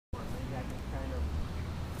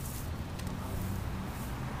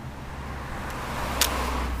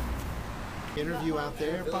interview out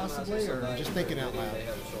there possibly, or just thinking out loud?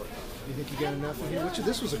 You think you got enough in here?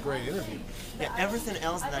 This was a great interview. Yeah, everything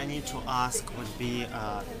else that I need to ask would be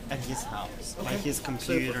at his house, like his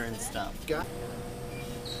computer and stuff. Got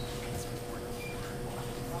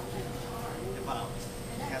About,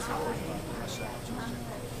 he has reported about Russia, Georgia.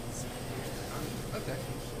 okay.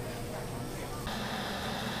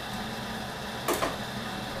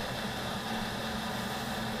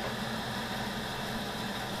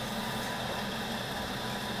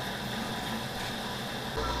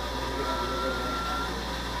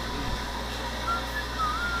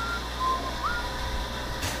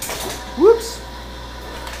 Whoops!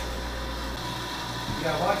 You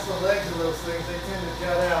gotta watch the legs of those things, they tend to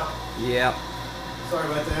jut out. Yeah.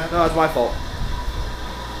 Sorry about that. No, it's my fault.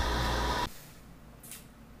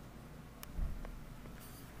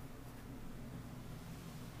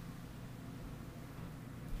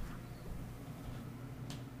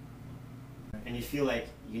 And you feel like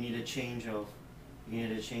you need a change of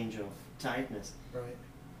tightness. Right.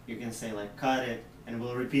 You can say like cut it, and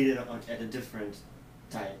we'll repeat it at a different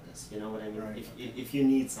tightness. You know what I mean? Right. If you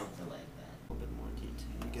need something like that, a little bit more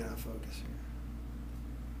detail. You get out of focus here.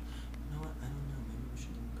 You know what? I don't know. Maybe we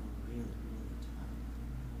shouldn't go really tight.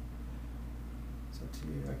 It's up to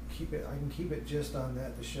you. I can keep it just on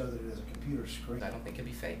that to show that it is a computer screen. I don't think it'd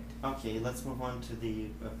be faked. Okay, let's move on to the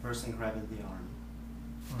person grabbing the arm.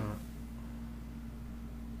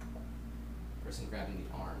 Person grabbing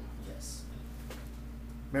the arm. Yes.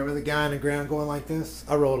 Remember the guy on the ground going like this?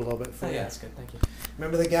 I rolled a little bit for you. Yeah, that's good. Thank you.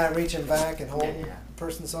 Remember the guy reaching back and holding Yeah. the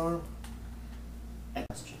person's arm?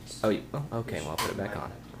 Questions. Oh, okay. Well, I'll put it back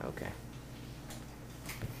on. Okay.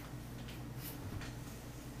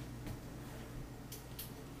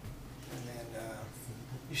 And then,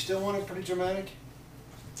 you still want it pretty dramatic?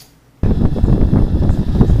 It is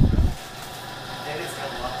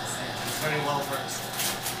got a lot to say. It's very well versed.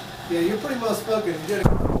 Yeah, you're pretty well spoken. You did it.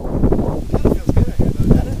 That feels good. I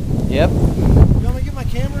hear that. Yep. You want me to get my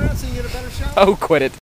camera out so you get a better shot? Oh, quit it.